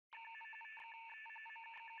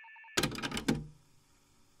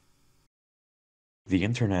The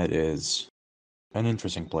internet is an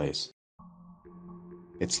interesting place.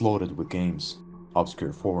 It's loaded with games,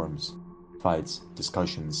 obscure forums, fights,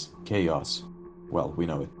 discussions, chaos. Well, we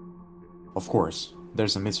know it. Of course,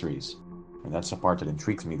 there's the mysteries, and that's the part that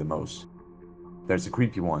intrigues me the most. There's the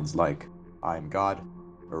creepy ones like I Am God,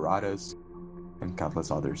 erratas, and countless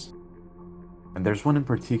others. And there's one in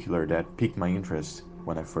particular that piqued my interest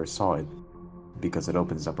when I first saw it, because it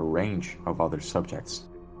opens up a range of other subjects.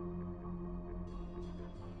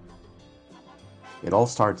 It all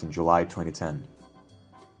starts in July 2010.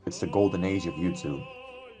 It's the golden age of YouTube.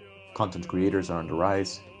 Content creators are on the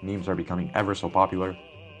rise, memes are becoming ever so popular,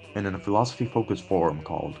 and in a philosophy-focused forum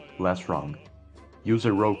called Less Wrong,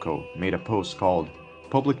 user Roko made a post called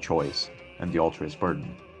Public Choice and the Altruist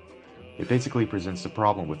Burden. It basically presents the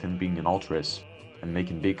problem with him being an altruist and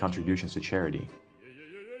making big contributions to charity.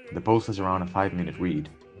 The post is around a 5-minute read.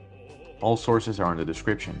 All sources are in the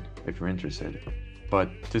description if you're interested,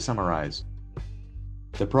 but to summarize,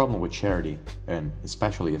 the problem with charity, and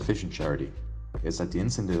especially efficient charity, is that the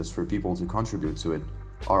incentives for people to contribute to it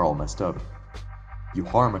are all messed up. You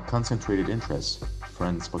harm a concentrated interest,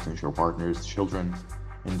 friends, potential partners, children,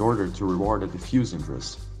 in order to reward a diffuse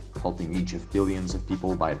interest, helping each of billions of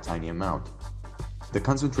people by a tiny amount. The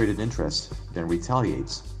concentrated interest then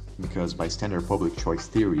retaliates, because by standard public choice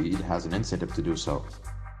theory it has an incentive to do so,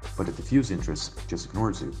 but the diffuse interest just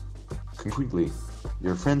ignores you. Concretely,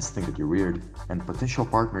 your friends think that you're weird, and potential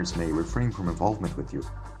partners may refrain from involvement with you.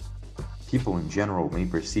 People in general may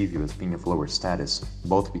perceive you as being of lower status,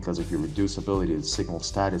 both because of your reduced ability to signal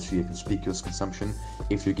status via conspicuous consumption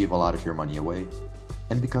if you give a lot of your money away,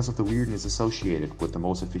 and because of the weirdness associated with the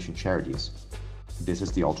most efficient charities. This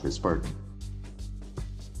is the altruist burden.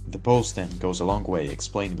 The post then goes a long way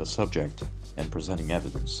explaining the subject and presenting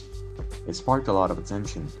evidence. It sparked a lot of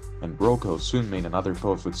attention, and Roko soon made another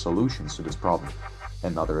post with solutions to this problem,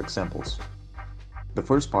 and other examples. The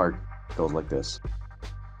first part goes like this.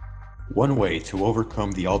 One way to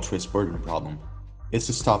overcome the altruist burden problem is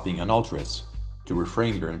to stop being an altruist, to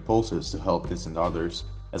reframe your impulses to help distant others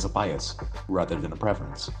as a bias rather than a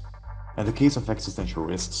preference. In the case of existential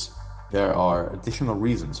risks, there are additional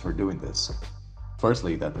reasons for doing this.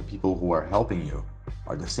 Firstly, that the people who are helping you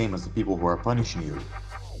are the same as the people who are punishing you.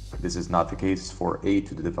 This is not the case for aid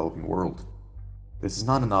to the developing world. This is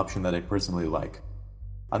not an option that I personally like.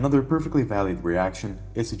 Another perfectly valid reaction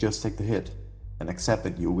is to just take the hit and accept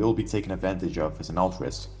that you will be taken advantage of as an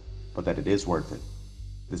altruist, but that it is worth it.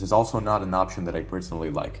 This is also not an option that I personally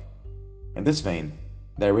like. In this vein,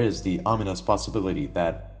 there is the ominous possibility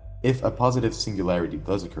that, if a positive singularity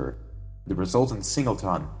does occur, the resultant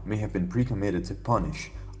singleton may have been pre-committed to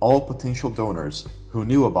punish all potential donors who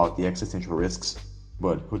knew about the existential risks,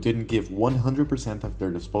 but who didn't give 100% of their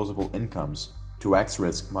disposable incomes to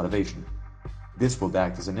X-risk motivation. This will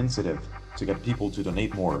act as an incentive to get people to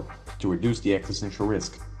donate more to reduce the existential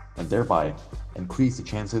risk, and thereby increase the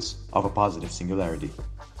chances of a positive singularity.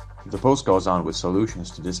 The post goes on with solutions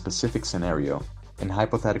to this specific scenario and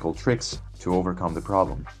hypothetical tricks to overcome the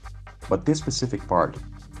problem. But this specific part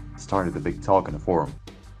started a big talk in the forum.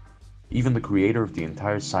 Even the creator of the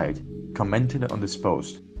entire site commented on this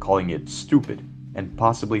post, calling it stupid and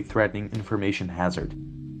possibly threatening information hazard.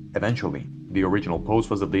 Eventually, the original post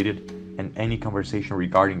was deleted and any conversation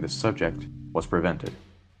regarding the subject was prevented.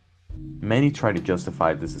 Many try to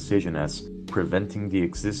justify this decision as preventing the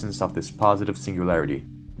existence of this positive singularity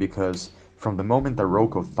because from the moment that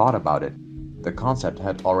Roko thought about it, the concept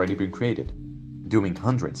had already been created, dooming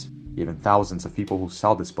hundreds, even thousands of people who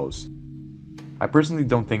saw this post. I personally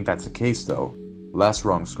don't think that's the case though. Less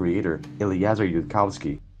Wrong's creator, Eliezer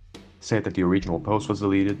Yudkowsky, said that the original post was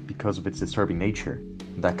deleted because of its disturbing nature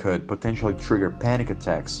that could potentially trigger panic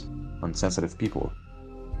attacks on sensitive people.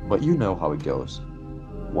 But you know how it goes.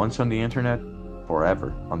 Once on the internet,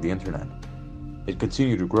 forever on the internet. It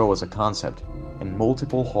continued to grow as a concept, and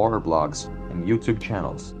multiple horror blogs and YouTube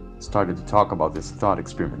channels started to talk about this thought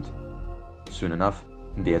experiment. Soon enough,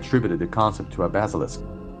 they attributed the concept to a basilisk,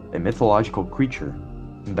 a mythological creature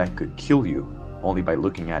that could kill you only by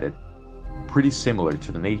looking at it, pretty similar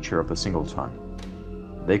to the nature of the singleton.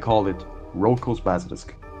 They called it Roko's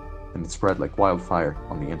Basilisk, and it spread like wildfire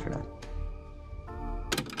on the internet.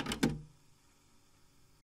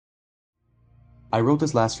 I wrote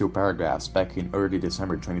this last few paragraphs back in early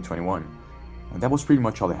December 2021, and that was pretty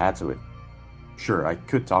much all I had to it. Sure, I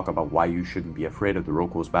could talk about why you shouldn't be afraid of the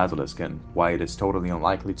Roko's Basilisk and why it is totally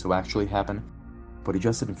unlikely to actually happen, but it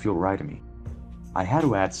just didn't feel right to me. I had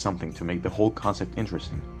to add something to make the whole concept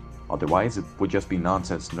interesting, otherwise it would just be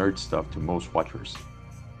nonsense nerd stuff to most watchers.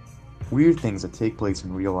 Weird things that take place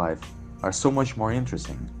in real life are so much more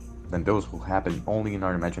interesting, than those who happen only in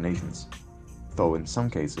our imaginations, though in some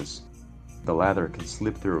cases, the latter can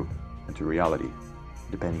slip through into reality,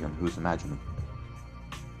 depending on who's imagining.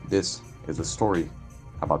 This is a story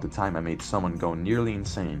about the time I made someone go nearly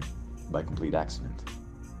insane by complete accident.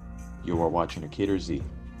 You are watching a Kaitor Z,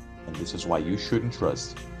 and this is why you shouldn't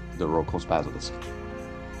trust the Roko's Basilisk.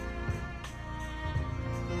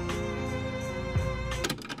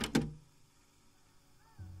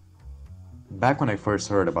 Back when I first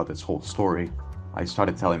heard about this whole story, I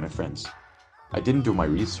started telling my friends. I didn't do my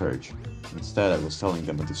research. Instead, I was telling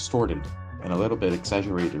them a distorted and a little bit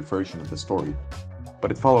exaggerated version of the story,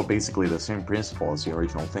 but it followed basically the same principle as the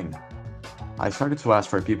original thing. I started to ask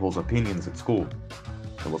for people's opinions at school.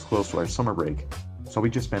 It was close to our summer break, so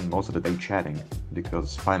we just spent most of the day chatting,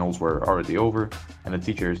 because finals were already over and the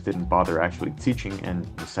teachers didn't bother actually teaching and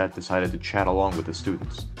instead decided to chat along with the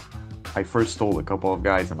students. I first told a couple of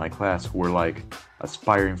guys in my class who were like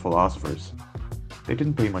aspiring philosophers. They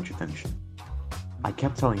didn't pay much attention. I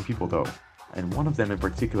kept telling people though, and one of them in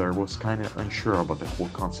particular was kinda unsure about the whole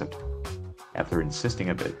concept. After insisting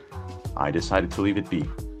a bit, I decided to leave it be,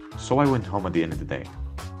 so I went home at the end of the day.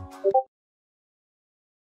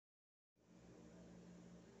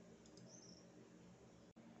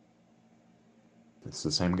 It's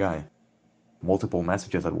the same guy. Multiple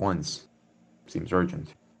messages at once. Seems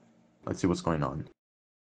urgent. Let's see what's going on.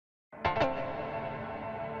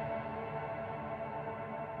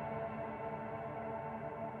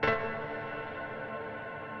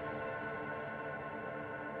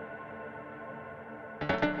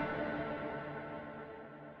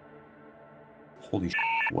 Holy shit,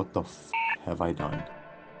 what the f have I done?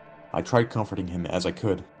 I tried comforting him as I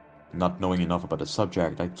could. Not knowing enough about the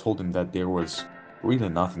subject, I told him that there was really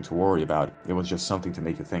nothing to worry about. It was just something to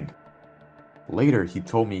make you think. Later, he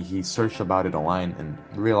told me he searched about it online and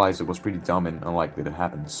realized it was pretty dumb and unlikely to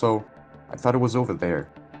happen, so I thought it was over there.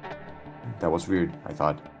 That was weird, I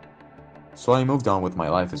thought. So I moved on with my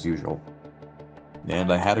life as usual.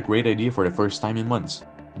 And I had a great idea for the first time in months,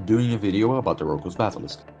 doing a video about the Roko's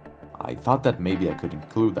Basilisk. I thought that maybe I could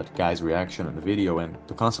include that guy's reaction in the video, and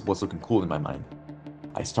the concept was looking cool in my mind.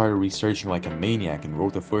 I started researching like a maniac and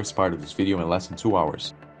wrote the first part of this video in less than 2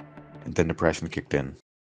 hours. And then depression kicked in.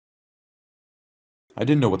 I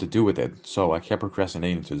didn't know what to do with it, so I kept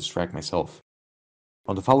procrastinating to distract myself.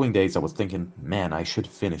 On the following days I was thinking, man, I should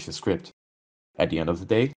finish the script. At the end of the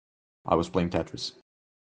day, I was playing Tetris.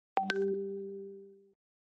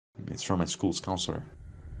 It's from my school's counselor.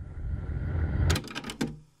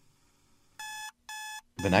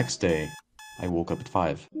 The next day, I woke up at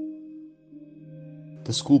 5.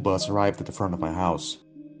 The school bus arrived at the front of my house.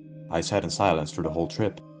 I sat in silence through the whole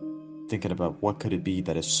trip, thinking about what could it be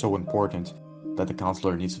that is so important that the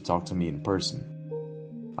counselor needs to talk to me in person.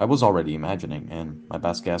 I was already imagining, and my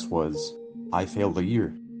best guess was, I failed a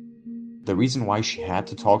year. The reason why she had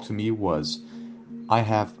to talk to me was, I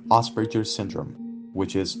have Asperger's syndrome,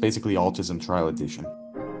 which is basically autism trial edition.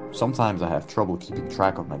 Sometimes I have trouble keeping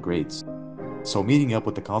track of my grades, so meeting up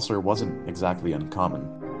with the counselor wasn't exactly uncommon.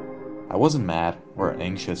 I wasn't mad or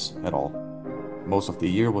anxious at all. Most of the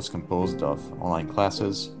year was composed of online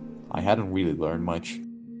classes. I hadn't really learned much.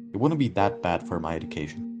 It wouldn't be that bad for my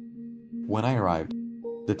education. When I arrived,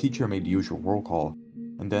 the teacher made the usual roll call,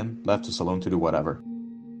 and then left the salon to do whatever.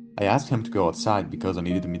 I asked him to go outside because I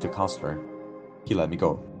needed to meet the counselor. He let me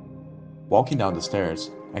go. Walking down the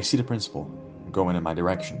stairs, I see the principal, going in my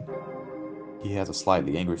direction. He has a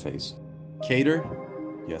slightly angry face. Kaitor?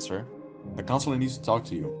 Yes, sir. The counselor needs to talk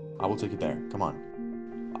to you. I will take you there. Come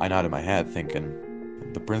on. I nodded my head, thinking,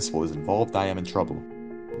 if the principal is involved, I am in trouble.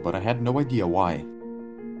 But I had no idea why.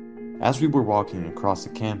 As we were walking across the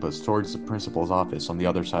campus towards the principal's office on the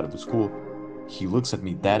other side of the school, he looks at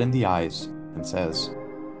me dead in the eyes and says,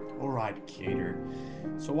 "Alright, Kaitor,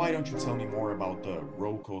 so why don't you tell me more about the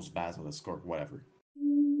Roko's Basilisk or whatever?"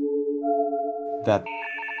 That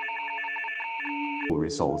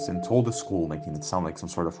results in told the school, making it sound like some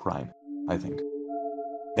sort of crime, I think.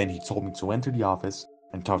 Then he told me to enter the office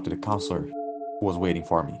and talk to the counselor, who was waiting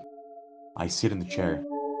for me. I sit in the chair,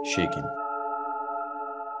 shaking.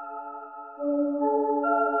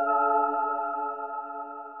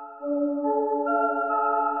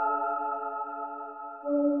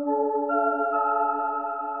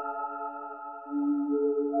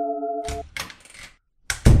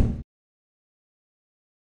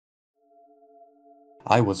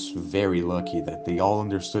 I was very lucky that they all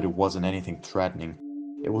understood it wasn't anything threatening.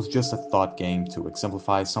 It was just a thought game to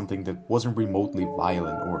exemplify something that wasn't remotely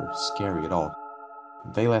violent or scary at all.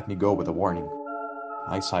 They let me go with a warning.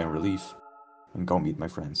 I sigh in relief and go meet my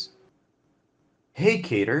friends. Hey,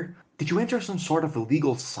 Kaitor, Did you enter some sort of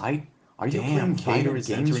illegal site? Are you Damn, playing violent Kaitor is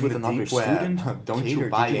games entering with the another deep web. student? Don't Kaitor, you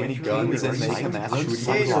buy did you any enter guns illegal and make a site? mass Are you shooting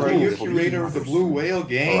some at Kaitor, school? are you a school curator leaving of the other Blue students? Whale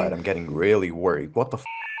gang? Alright, I'm getting really worried. What the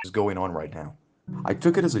is going on right now? I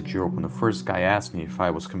took it as a joke when the first guy asked me if I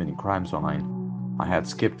was committing crimes online. I had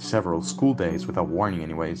skipped several school days without warning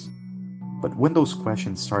anyways. But when those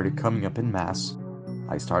questions started coming up en masse,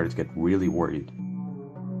 I started to get really worried.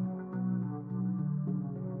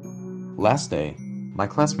 Last day, my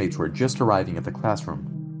classmates were just arriving at the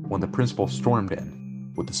classroom when the principal stormed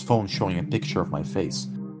in, with his phone showing a picture of my face,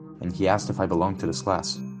 and he asked if I belonged to this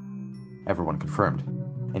class. Everyone confirmed,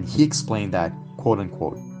 and he explained that, quote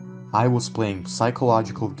unquote, I was playing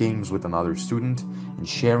psychological games with another student and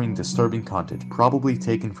sharing disturbing content probably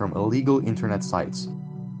taken from illegal internet sites.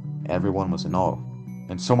 Everyone was in awe,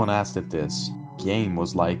 and someone asked if this game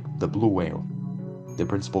was like the Blue Whale. The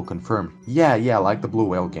principal confirmed, yeah, like the Blue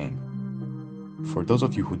Whale game. For those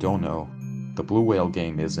of you who don't know, the Blue Whale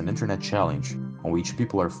game is an internet challenge on which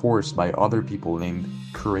people are forced by other people named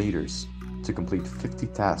curators to complete 50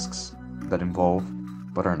 tasks that involve,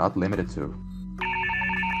 but are not limited to,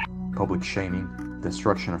 public shaming,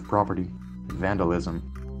 destruction of property,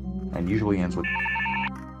 vandalism, and usually ends with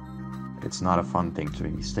it's not a fun thing to be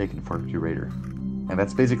mistaken for a curator. And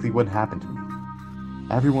that's basically what happened to me.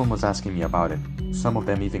 Everyone was asking me about it, some of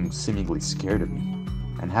them even seemingly scared of me.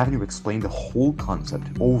 And having to explain the whole concept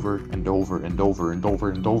over and over and over and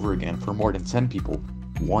over and over again for more than 10 people,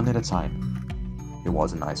 one at a time, it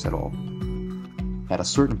wasn't nice at all. At a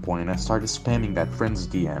certain point, I started spamming that friend's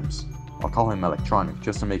DMs. I'll call him Electronic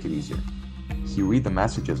just to make it easier. He read the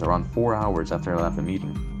messages around 4 hours after I left the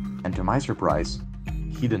meeting, and to my surprise,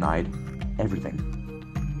 he denied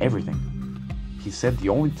everything. Everything. He said the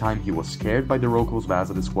only time he was scared by the Roko's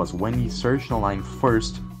Basilisk was when he searched online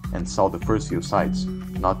first and saw the first few sites,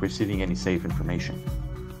 not receiving any safe information.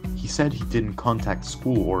 He said he didn't contact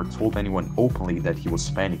school or told anyone openly that he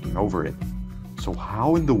was panicking over it. So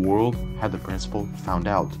how in the world had the principal found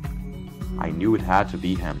out? I knew it had to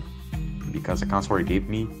be him, because the counselor gave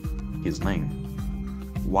me his name.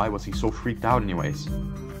 Why was he so freaked out anyways?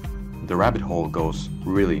 The rabbit hole goes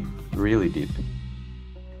really, really deep.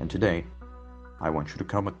 And today, I want you to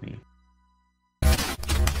come with me.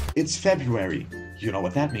 It's February. You know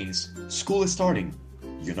what that means. School is starting.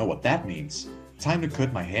 You know what that means. Time to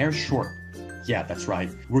cut my hair short. Yeah, that's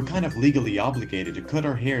right. We're kind of legally obligated to cut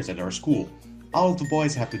our hairs at our school. All of the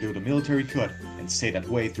boys have to do the military cut and stay that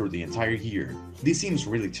way through the entire year. This seems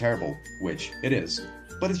really terrible, which it is,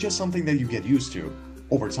 but it's just something that you get used to.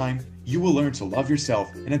 Over time, you will learn to love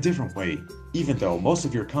yourself in a different way, even though most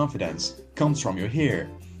of your confidence comes from your hair,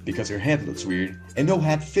 because your head looks weird and no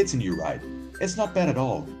hat fits in you right. It's not bad at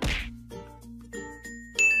all.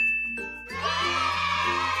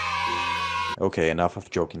 Okay, enough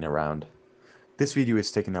of joking around. This video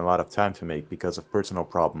is taking a lot of time to make because of personal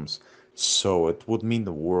problems, so it would mean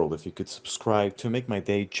the world if you could subscribe to make my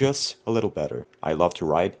day just a little better. I love to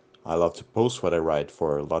write, I love to post what I write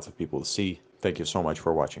for lots of people to see. Thank you so much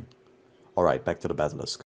for watching. Alright, back to the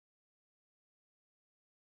Basilisk.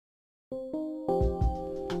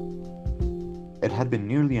 It had been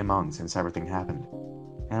nearly a month since everything happened,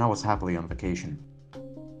 and I was happily on vacation.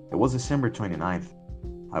 It was December 29th.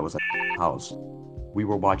 I was at house. We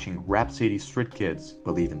were watching Rhapsody Street Kids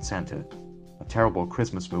Believe in Santa, a terrible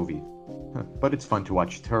Christmas movie. But it's fun to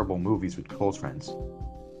watch terrible movies with close friends.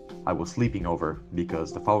 I was sleeping over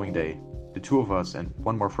because the following day, the two of us and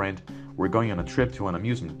one more friend were going on a trip to an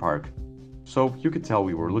amusement park, so you could tell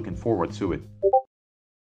we were looking forward to it.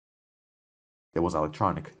 It was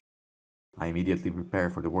Electronic. I immediately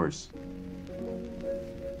prepared for the worst.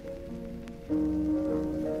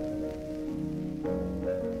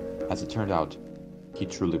 As it turned out, he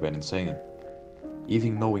truly went insane.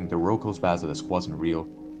 Even knowing the Roko's Basilisk wasn't real,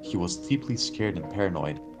 he was deeply scared and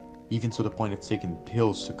paranoid, even to the point of taking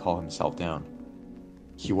pills to calm himself down.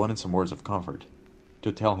 He wanted some words of comfort,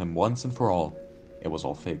 to tell him once and for all, it was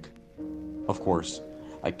all fake. Of course,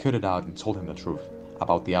 I cut it out and told him the truth,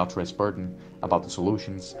 about the altruist burden, about the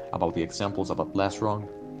solutions, about the examples of what last wrong,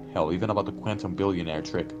 hell, even about the quantum billionaire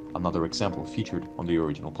trick, another example featured on the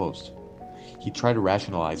original post. He tried to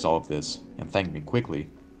rationalize all of this, and thanked me quickly.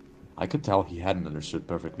 I could tell he hadn't understood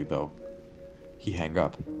perfectly though. He hung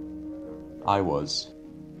up. I was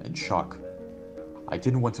in shock. I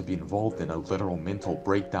didn't want to be involved in a literal mental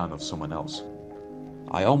breakdown of someone else.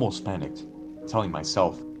 I almost panicked, telling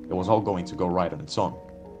myself it was all going to go right on its own,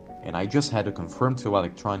 and I just had to confirm to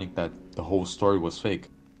Electronic that the whole story was fake.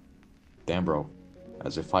 Damn bro,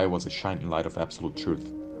 as if I was a shining light of absolute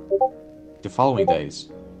truth. The following days,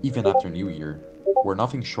 even after New Year, were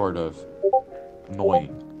nothing short of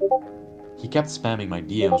annoying. He kept spamming my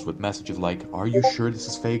DMs with messages like, "Are you sure this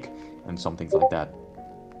is fake?" and some things like that.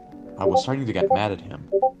 I was starting to get mad at him,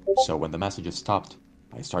 so when the messages stopped,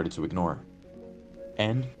 I started to ignore.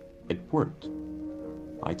 And it worked.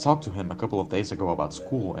 I talked to him a couple of days ago about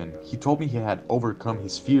school, and he told me he had overcome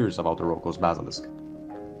his fears about the Roko's Basilisk.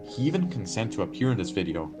 He even consented to appear in this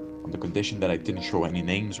video, on the condition that I didn't show any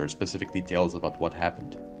names or specific details about what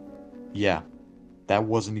happened. Yeah, that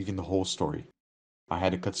wasn't even the whole story. I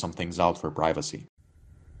had to cut some things out for privacy.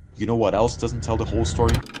 You know what else doesn't tell the whole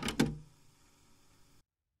story?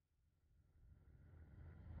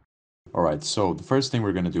 Alright, so the first thing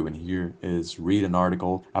we're gonna do in here is read an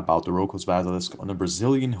article about the Roko's Basilisk on a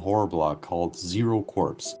Brazilian horror blog called Zero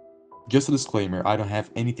Corpse. Just a disclaimer, I don't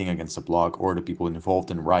have anything against the blog or the people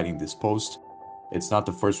involved in writing this post. It's not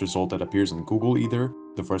the first result that appears on Google either,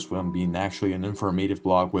 the first one being actually an informative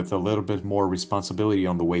blog with a little bit more responsibility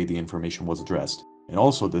on the way the information was addressed. And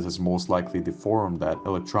also this is most likely the forum that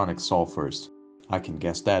electronics saw first. I can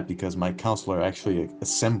guess that because my counselor actually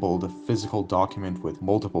assembled a physical document with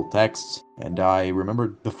multiple texts, and I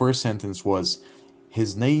remember the first sentence was,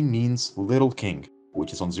 "His name means Little King,"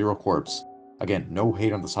 which is on Zero Corpse. Again, no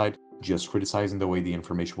hate on the site, just criticizing the way the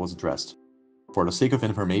information was addressed. For the sake of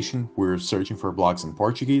information, we're searching for blogs in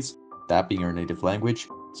Portuguese, that being our native language,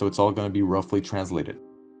 so it's all going to be roughly translated.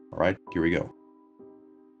 Alright, here we go.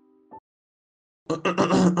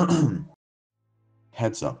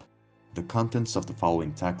 Heads up. The contents of the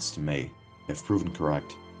following text may, if proven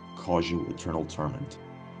correct, cause you eternal torment.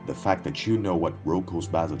 The fact that you know what Roko's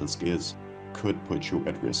Basilisk is could put you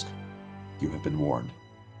at risk. You have been warned.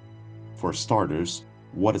 For starters,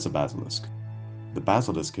 what is a basilisk? The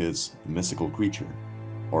basilisk is a mystical creature,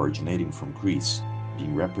 originating from Greece,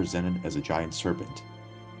 being represented as a giant serpent.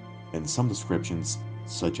 In some descriptions,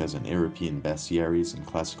 such as in European bestiaries and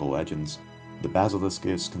classical legends, the basilisk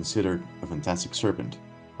is considered a fantastic serpent,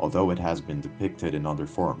 although it has been depicted in other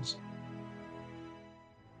forms.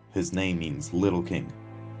 His name means Little King.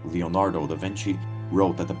 Leonardo da Vinci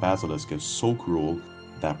wrote that the basilisk is so cruel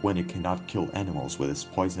that when it cannot kill animals with its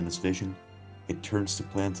poisonous vision, it turns to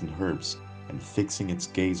plants and herbs, and fixing its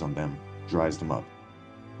gaze on them, dries them up.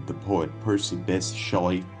 The poet Percy Bysshe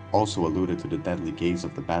Shelley also alluded to the deadly gaze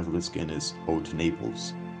of the basilisk in his Ode to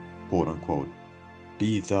Naples, quote unquote,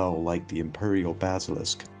 "Be thou like the imperial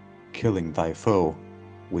basilisk, killing thy foe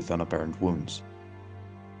with unapparent wounds."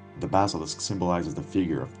 The basilisk symbolizes the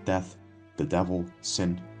figure of death, the devil,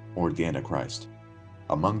 sin, or the Antichrist.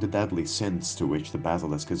 Among the deadly sins to which the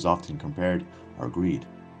basilisk is often compared are greed,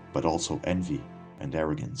 but also envy and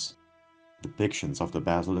arrogance. Depictions of the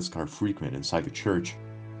basilisk are frequent inside the church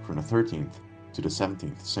from the 13th to the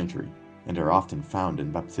 17th century, and are often found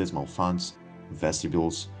in baptismal fonts,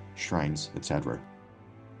 vestibules, shrines, etc.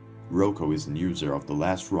 Roko is an user of the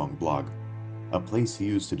Last Wrong blog, a place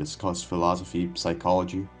used to discuss philosophy,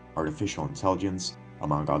 psychology, artificial intelligence,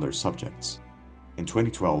 among other subjects. In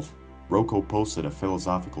 2012, Roko posted a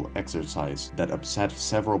philosophical exercise that upset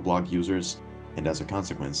several blog users, and as a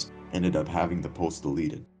consequence, ended up having the post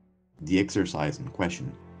deleted. The exercise in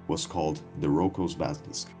question was called the Roko's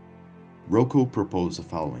Basilisk. Roko proposed the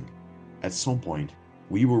following: at some point,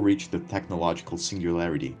 we will reach the technological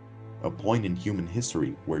singularity, a point in human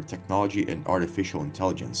history where technology and artificial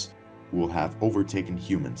intelligence will have overtaken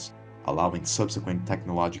humans, allowing subsequent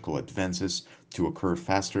technological advances to occur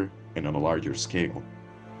faster and on a larger scale.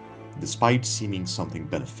 Despite seeming something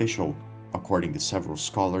beneficial, according to several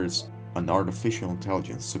scholars, an artificial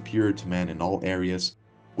intelligence superior to man in all areas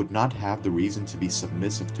would not have the reason to be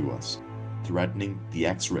submissive to us, threatening the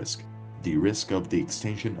X risk, the risk of the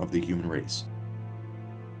extinction of the human race.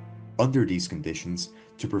 Under these conditions,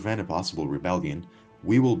 to prevent a possible rebellion,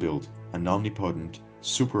 we will build an omnipotent,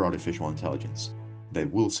 super artificial intelligence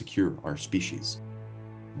that will secure our species.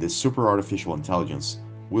 This super artificial intelligence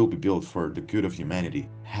will be built for the good of humanity,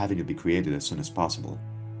 having to be created as soon as possible.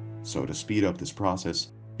 So to speed up this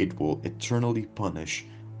process, it will eternally punish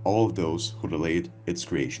all of those who delayed its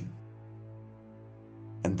creation.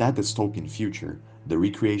 In that dystopian future, the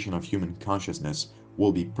recreation of human consciousness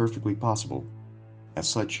will be perfectly possible. As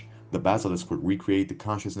such, the basilisk would recreate the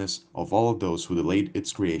consciousness of all of those who delayed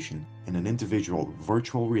its creation in an individual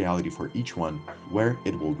virtual reality for each one, where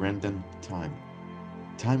it will grant them time.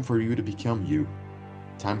 Time for you to become you.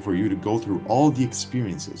 Time for you to go through all the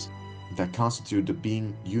experiences that constitute the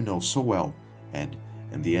being you know so well, and,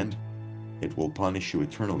 in the end, it will punish you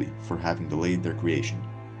eternally for having delayed their creation.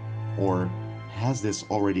 Or has this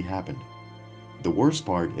already happened? The worst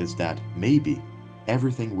part is that maybe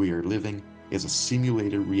everything we are living is a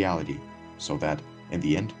simulated reality, so that, in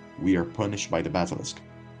the end, we are punished by the basilisk.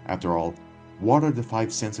 After all, What are the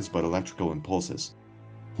five senses but electrical impulses?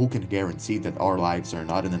 Who can guarantee that our lives are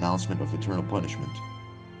not an announcement of eternal punishment?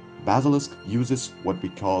 Basilisk uses what we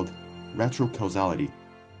called retrocausality.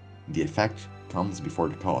 The effect comes before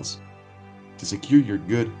the cause. To secure your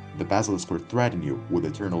good, the basilisk will threaten you with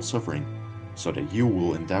eternal suffering, so that you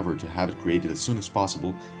will endeavor to have it created as soon as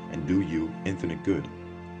possible and do you infinite good.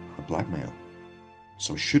 A blackmail.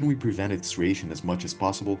 So shouldn't we prevent its creation as much as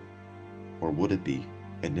possible? Or would it be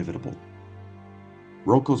inevitable?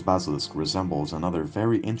 Roko's basilisk resembles another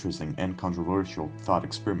very interesting and controversial thought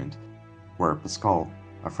experiment, where Pascal,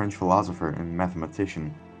 a French philosopher and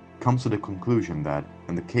mathematician, comes to the conclusion that,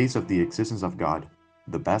 in the case of the existence of God,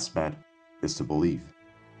 the best bet is to believe.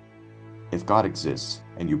 If God exists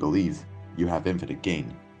and you believe, you have infinite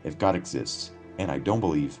gain. If God exists and I don't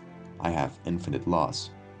believe, I have infinite loss.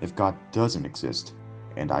 If God doesn't exist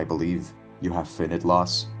and I believe, you have finite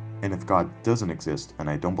loss. And if God doesn't exist and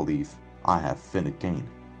I don't believe, I have finite gain.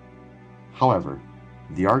 However,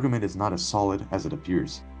 the argument is not as solid as it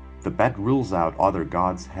appears. The bet rules out other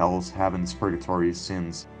gods, hells, heavens, purgatories,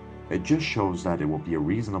 sins. It just shows that it will be a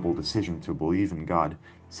reasonable decision to believe in God,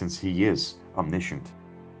 since He is omniscient.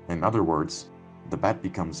 In other words, the bet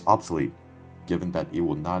becomes obsolete, given that it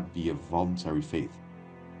will not be a voluntary faith.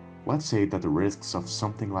 Let's say that the risks of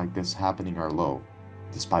something like this happening are low,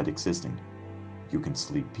 despite existing. You can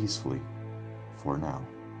sleep peacefully, for now.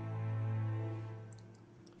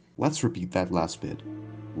 Let's repeat that last bit.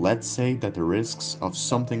 Let's say that the risks of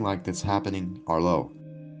something like this happening are low.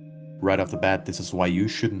 Right off the bat, this is why you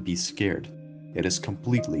shouldn't be scared. It is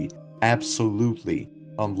completely, absolutely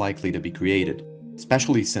unlikely to be created,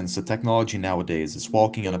 especially since the technology nowadays is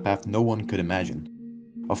walking on a path no one could imagine.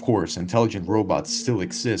 Of course, intelligent robots still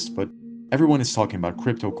exist, but everyone is talking about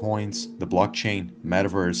crypto coins, the blockchain,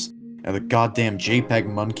 metaverse, and the goddamn JPEG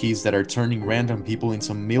monkeys that are turning random people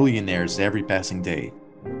into millionaires every passing day.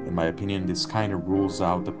 In my opinion, this kind of rules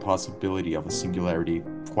out the possibility of a singularity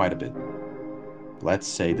quite a bit. Let's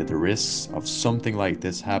say that the risks of something like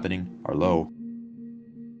this happening are low,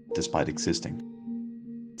 despite existing.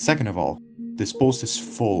 Second of all, this post is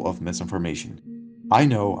full of misinformation. I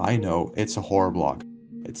know, it's a horror blog.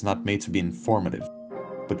 It's not made to be informative.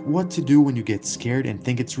 But what to do when you get scared and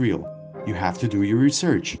think it's real? You have to do your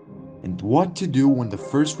research. And what to do when the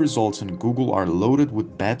first results in Google are loaded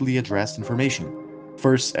with badly addressed information?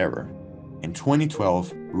 First error. In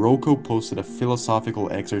 2012, Roko posted a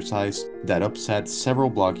philosophical exercise that upset several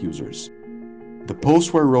blog users. The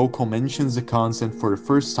post where Roko mentions the concept for the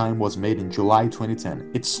first time was made in July 2010.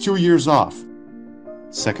 It's 2 years off!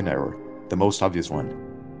 Second error, the most obvious one.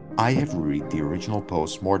 I have read the original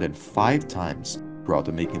post more than 5 times throughout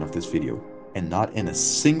the making of this video, and not in a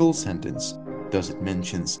single sentence does it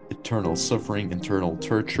mention eternal suffering, eternal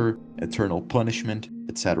torture, eternal punishment,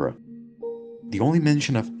 etc. The only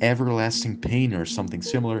mention of everlasting pain or something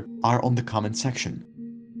similar are on the comment section.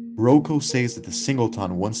 Roko says that the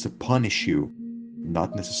singleton wants to punish you,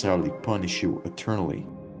 not necessarily punish you eternally.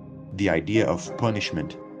 The idea of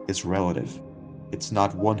punishment is relative. It's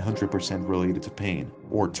not 100% related to pain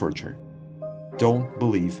or torture. Don't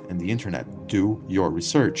believe in the internet. Do your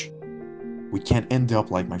research. We can't end up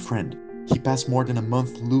like my friend. He passed more than a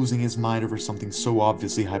month losing his mind over something so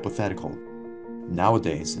obviously hypothetical.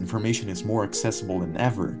 Nowadays, information is more accessible than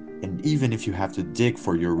ever, and even if you have to dig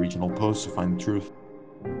for your original post to find the truth,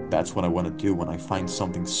 that's what I want to do when I find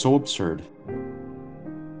something so absurd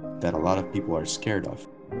that a lot of people are scared of.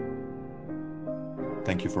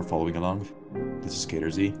 Thank you for following along. This is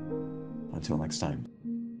Kaitor Z. Until next time.